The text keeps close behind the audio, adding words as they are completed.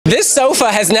This sofa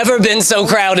has never been so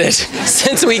crowded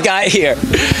since we got here.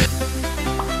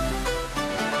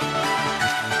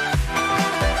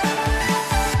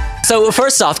 So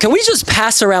first off, can we just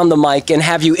pass around the mic and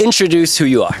have you introduce who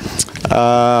you are?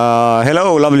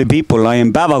 Hello, lovely people. I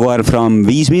am Päevakoer from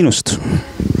 5MIINUST.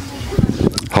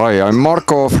 Hi, I'm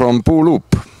Marko from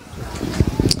Puuluup.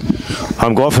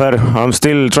 I'm Kohver. I'm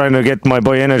still trying to get my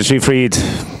boy energy freed.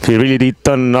 He really did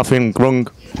done nothing wrong.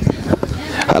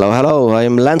 Hello, I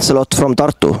am Lancelot from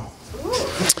Tartu.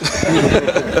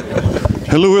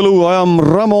 Hello, I am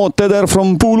Ramo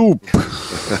from Puuluup.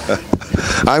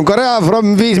 I'm Korea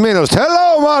from 5MIINUST.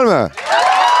 Hello, Malmö!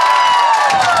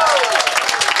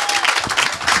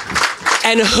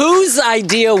 And whose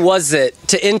idea was it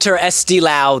to enter Eesti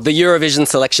Laul, the Eurovision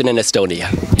selection in Estonia?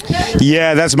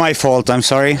 Yeah, that's my fault. I'm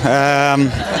sorry.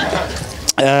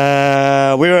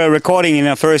 We were recording in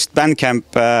our first band camp,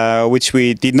 which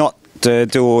we did not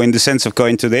do in the sense of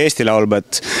going to the Eesti Laul,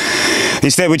 but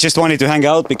instead we just wanted to hang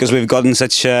out because we've gotten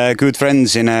such good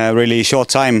friends in a really short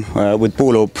time with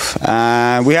Puuluup.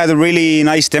 We had a really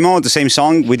nice demo, the same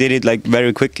song. We did it like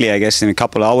very quickly, I guess, in a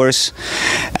couple of hours.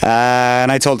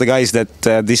 And I told the guys that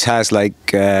this has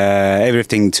like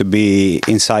everything to be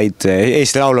inside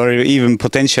Eesti Laul or even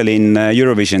potentially in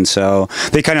Eurovision. So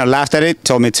they kind of laughed at it,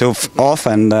 told me to off,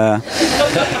 and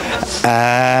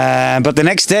but the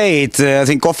next day, I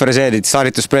think Kohver said it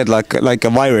started to spread like a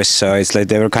virus. So it's like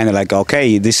they were kind of like,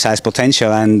 okay, this has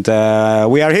potential, and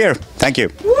we are here. Thank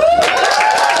you.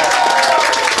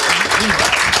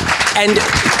 And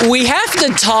we have to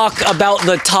talk about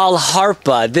the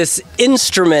talharpa, this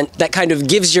instrument that kind of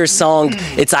gives your song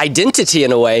its identity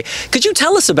in a way. Could you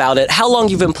tell us about it, how long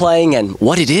you've been playing and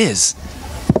what it is?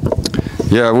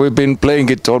 Yeah, we've been playing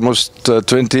it almost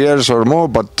 20 years or more,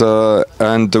 but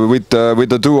and with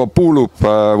the duo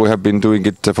Puuluup, we have been doing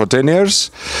it for 10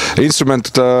 years. The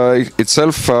instrument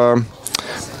itself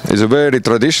is a very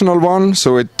traditional one,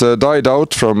 so it died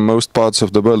out from most parts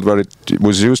of the world where it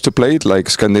was used to play it, like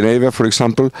Scandinavia, for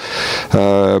example.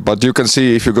 But you can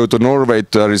see, if you go to Norway,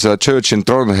 there is a church in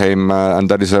Trondheim, and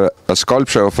there is a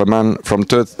sculpture of a man from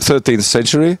 13th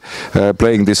century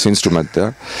playing this instrument.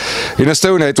 Yeah. In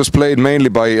Estonia, it was played mainly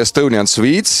by Estonian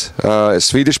Swedes,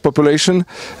 Swedish population,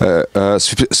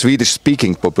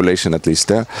 Swedish-speaking population at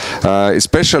least, yeah.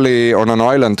 Especially on an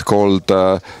island called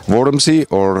Vormsi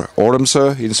or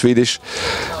Ormsö in Swedish,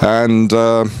 and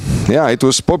yeah, it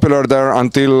was popular there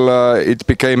until it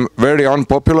became very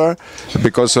unpopular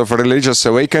because of a religious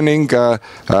awakening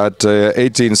at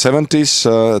 1870s.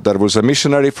 There was a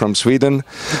missionary from Sweden,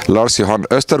 Lars Johan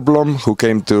Österblom, who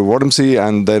came to Vormsi,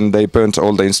 and then they burnt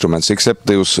all the instruments except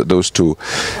those two.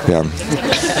 Yeah.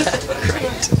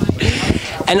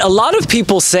 And a lot of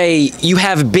people say you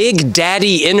have big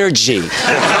daddy energy.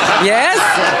 Yes?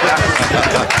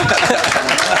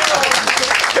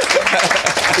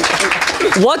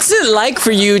 What's it like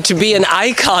for you to be an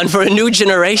icon for a new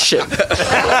generation?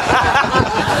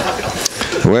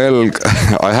 Well,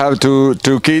 I have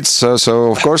two kids,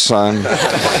 so of course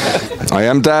I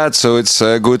am dad. So it's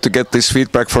good to get this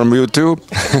feedback from you too.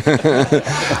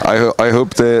 I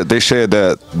hope they share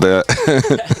the.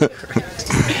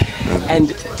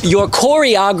 And your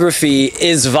choreography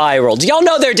is viral. Do y'all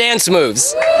know their dance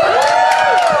moves?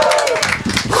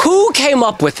 Who came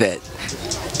up with it?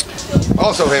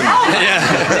 Also him. Yeah.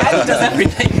 He does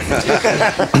everything.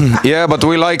 Yeah, but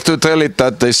we like to tell it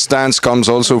that this dance comes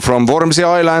also from Vormsi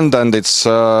Island, and it's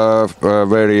a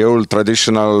very old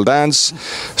traditional dance.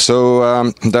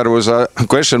 So there was a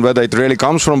question whether it really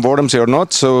comes from Vormsi or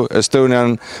not. So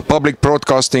Estonian public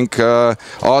broadcasting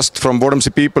asked from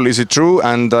Vormsi people, is it true?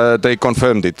 And they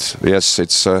confirmed it. Yes,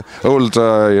 it's old,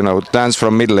 dance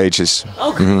from Middle Ages.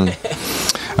 Okay.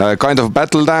 Mm-hmm. Kind of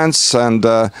battle dance, and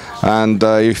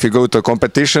if you go to a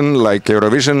competition like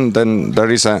Eurovision, then there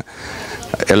is an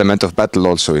element of battle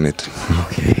also in it.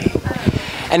 Okay.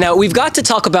 And now we've got to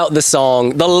talk about the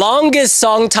song, the longest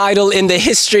song title in the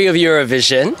history of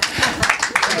Eurovision.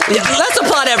 Yeah, let's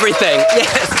applaud everything.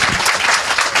 Yes.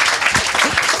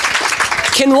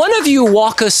 Can one of you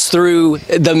walk us through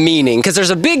the meaning? Because there's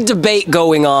a big debate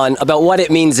going on about what it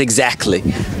means exactly.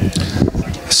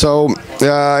 So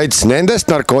it's Nendest,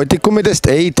 narkootikumidest,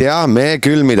 ei tea me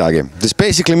küll midagi. This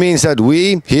basically means that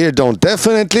we here don't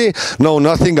definitely know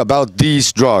nothing about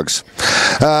these drugs.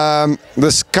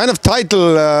 This kind of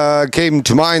title came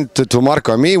to mind to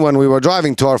Marko and me when we were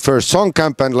driving to our first song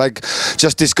camp and like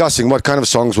just discussing what kind of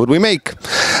songs would we make.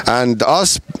 And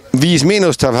us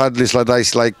 5MIINUST have had this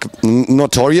like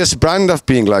notorious brand of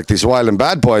being like these wild and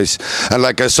bad boys and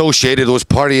like associated with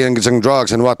partying and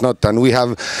drugs and whatnot. And we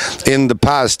have in the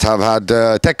past have had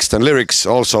text and lyrics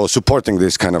also supporting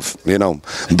this kind of, you know,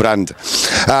 brand.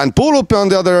 And Puuluup on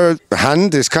the other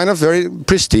hand is kind of very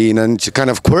pristine and kind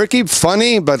of quirky,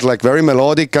 funny, but like very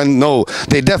melodic. And no,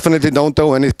 they definitely don't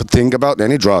know anything about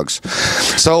any drugs.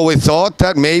 So we thought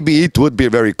that maybe it would be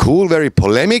very cool, very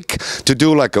polemic to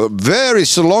do like a very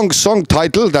long song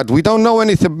title that we don't know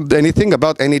anything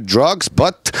about any drugs,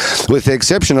 but with the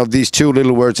exception of these two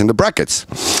little words in the brackets.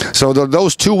 So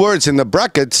those two words in the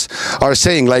brackets are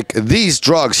saying like these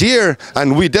drugs here,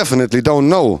 and we definitely don't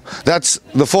know. That's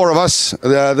the four of us,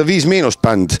 the 5MIINUST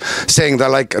band, saying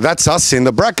that like that's us in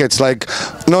the brackets. Like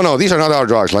no, these are not our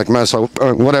drugs. Like so,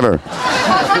 whatever.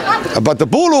 But the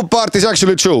Puuluup part is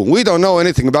actually true. We don't know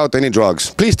anything about any drugs.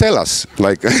 Please tell us.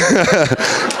 Like.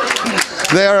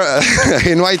 They are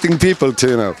inviting people to,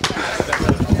 you know.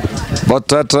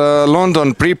 But at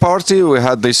London pre-party, we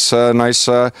had this nice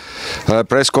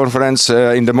press conference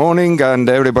in the morning, and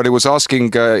everybody was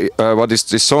asking, "What is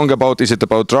this song about? Is it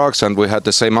about drugs?" And we had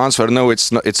the same answer: "No,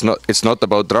 it's not. It's not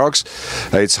about drugs.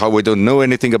 It's how we don't know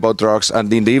anything about drugs."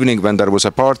 And in the evening, when there was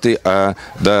a party,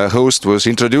 the host was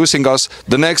introducing us.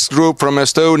 The next group from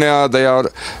Estonia, they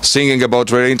are singing about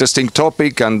very interesting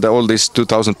topic, and all these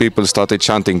 2,000 people started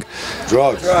chanting,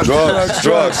 "Drugs, drugs,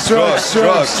 drugs, drugs,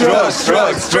 drugs, drugs,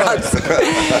 drugs, drugs."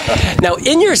 Now,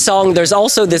 in your song, there's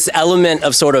also this element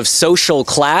of sort of social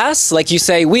class. Like you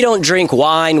say, we don't drink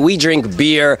wine, we drink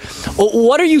beer.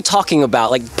 What are you talking about?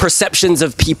 Like perceptions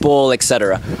of people,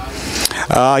 etc.?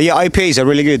 Yeah, IPAs are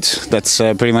really good. That's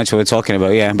pretty much what we're talking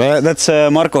about, yeah. But that's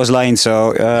Marko's line,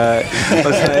 so...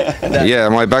 Yeah,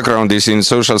 my background is in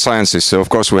social sciences, so of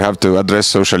course we have to address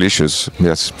social issues,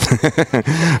 yes.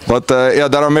 But yeah,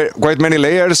 there are quite many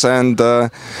layers and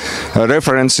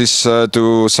references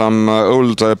to some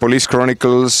old police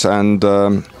chronicles and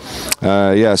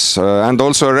yes, and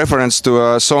also a reference to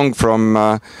a song from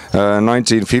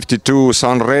 1952,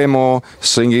 Ramo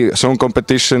song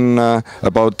competition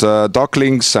about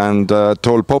ducklings and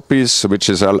tall poppies, which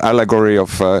is an allegory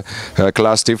of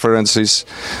class differences.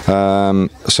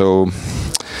 So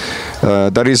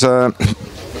there is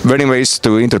many ways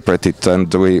to interpret it,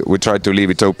 and we try to leave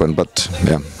it open, but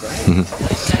yeah.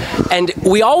 And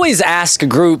we always ask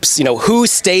groups, you know, who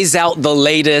stays out the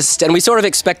latest, and we sort of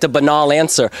expect a banal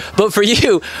answer. But for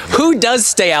you, who does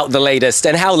stay out the latest,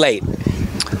 and how late?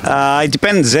 It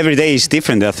depends. Every day is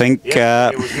different, I think. Yeah,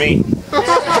 it was me.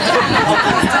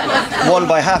 Won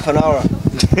by half an hour.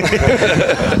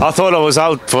 I thought I was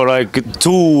out for like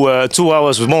 2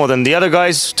 hours more than the other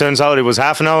guys. Turns out it was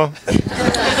half an hour.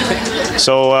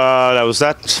 So that was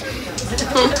that.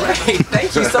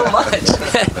 Thank you so much.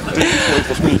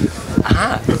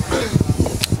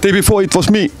 Day before it was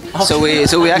me. So we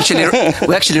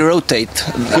actually rotate.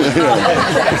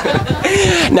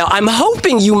 Now, I'm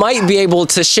hoping you might be able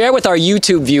to share with our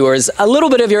YouTube viewers a little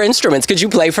bit of your instruments. Could you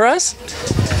play for us?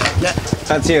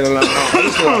 Saad siia tulla?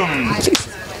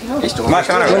 Ma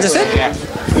saan aru.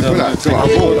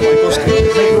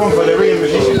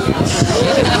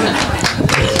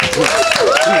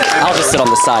 I'll just sit on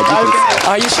the side. You can...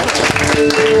 Are you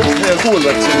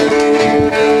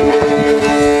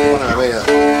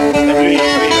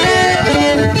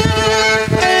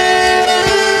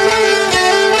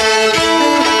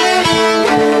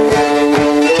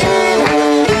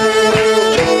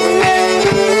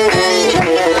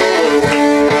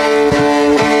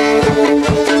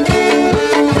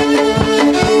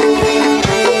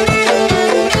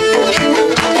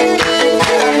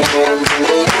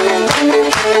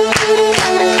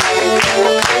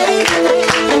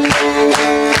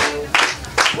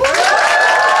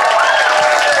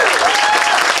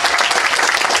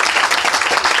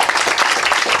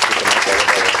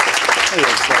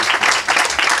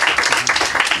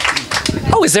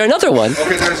Oh, is there another one?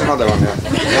 Okay, there is another one,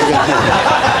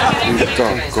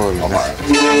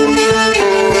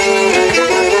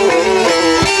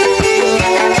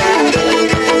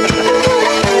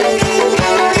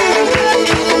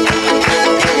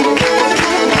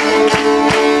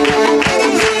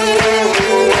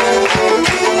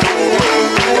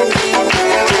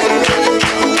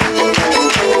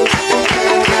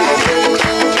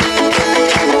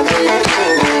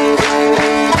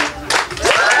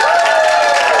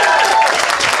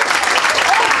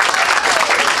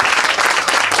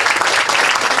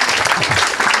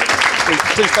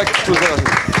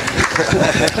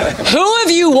 Who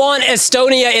of you want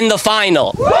Estonia in the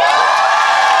final?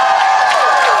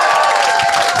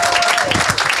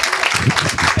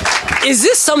 Is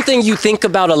this something you think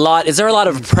about a lot? Is there a lot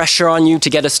of pressure on you to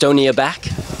get Estonia back?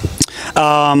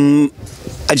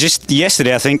 Just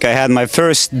yesterday, I think I had my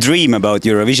first dream about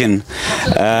Eurovision.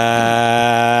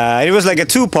 It was like a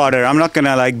two-parter. I'm not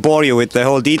gonna like bore you with the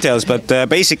whole details, but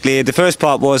basically the first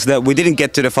part was that we didn't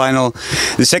get to the final.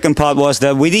 The second part was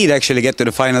that we did actually get to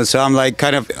the final. So I'm like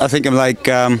I think I'm like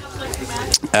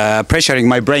pressuring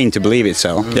my brain to believe it.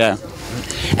 So yeah.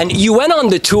 And you went on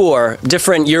the tour,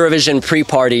 different Eurovision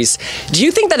pre-parties. Do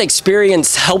you think that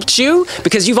experience helped you?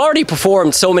 Because you've already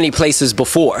performed so many places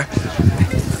before.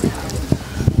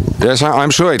 Yes, I'm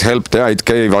sure it helped. Yeah, it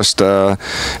gave us the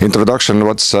introduction.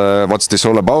 What's this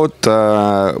all about?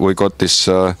 We got this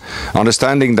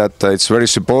understanding that it's very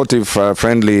supportive,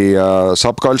 friendly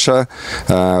subculture,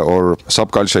 or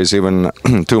subculture is even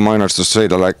too minor to say.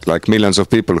 Like millions of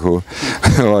people who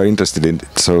are interested in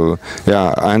it. So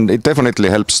yeah, and it definitely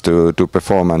helps to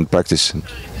perform and practice.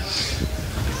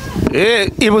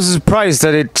 It was a surprise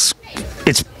that it's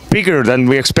bigger than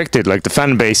we expected, like the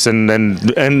fan base and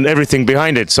everything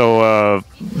behind it. So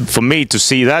for me to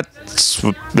see that,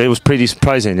 it was pretty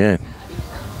surprising. Yeah.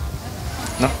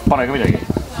 No, pane ka midagi.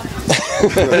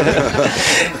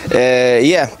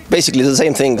 Yeah, basically the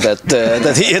same thing that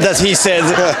he said.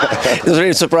 He was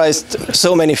really surprised.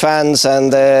 So many fans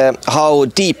and how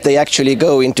deep they actually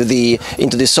go into the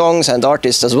songs and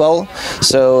artists as well.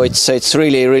 So it's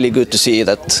really good to see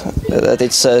that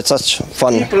it's such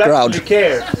fun People crowd.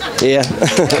 Care. Yeah.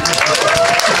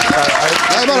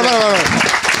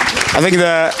 I think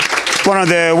one of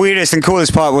the weirdest and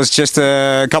coolest part was just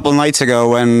a couple of nights ago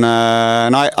when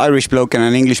an Irish bloke and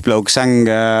an English bloke sang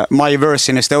my verse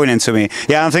in Estonian to me.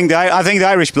 Yeah, I think the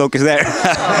Irish bloke is there.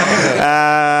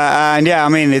 And yeah, I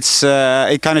mean,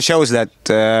 it kind of shows that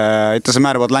it doesn't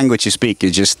matter what language you speak.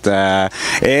 You just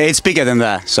it's bigger than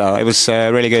that. So it was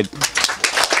really good.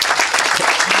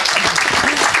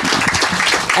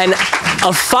 And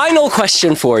a final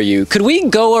question for you. Could we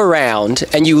go around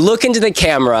and you look into the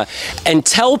camera and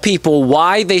tell people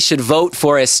why they should vote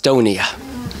for Estonia?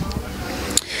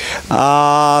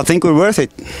 I think we're worth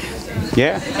it.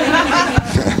 Yeah.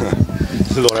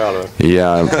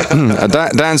 Yeah,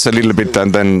 dance a little bit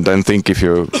and then think if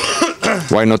you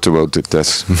why not to vote it.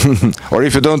 Yes. Or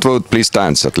if you don't vote, please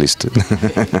dance at least.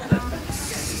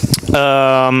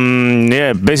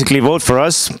 Yeah, basically vote for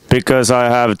us because I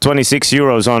have 26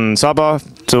 euros on Saba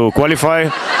to qualify.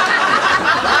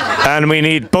 And we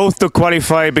need both to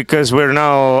qualify because we're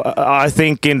now, I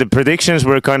think in the predictions,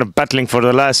 we're kind of battling for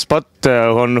the last spot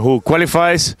on who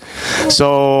qualifies.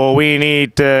 So we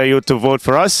need you to vote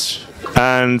for us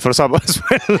and for Saba as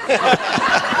well.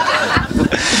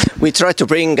 We try to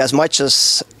bring as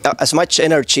much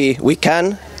energy we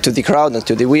can to the crowd and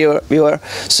to the viewer.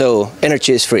 So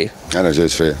energy is free. Energy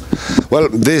is free. Well,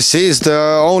 this is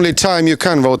the only time you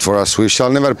can vote for us. We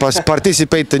shall never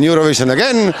participate in Eurovision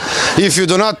again. If you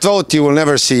do not vote, you will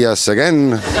never see us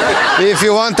again. If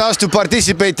you want us to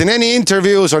participate in any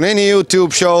interviews, on any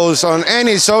YouTube shows, on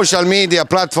any social media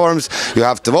platforms, you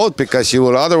have to vote because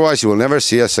otherwise you will never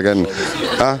see us again.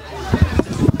 Huh?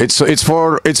 It's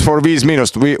for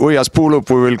 5MIINUST. We as Puuluup,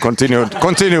 we will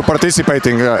continue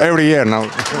participating every year now.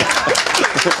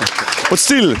 But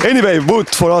still, anyway,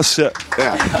 vote for us. Yeah.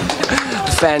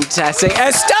 Fantastic.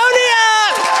 Estonia!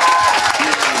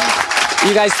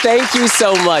 You guys, thank you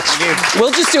so much.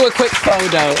 We'll just do a quick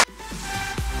photo.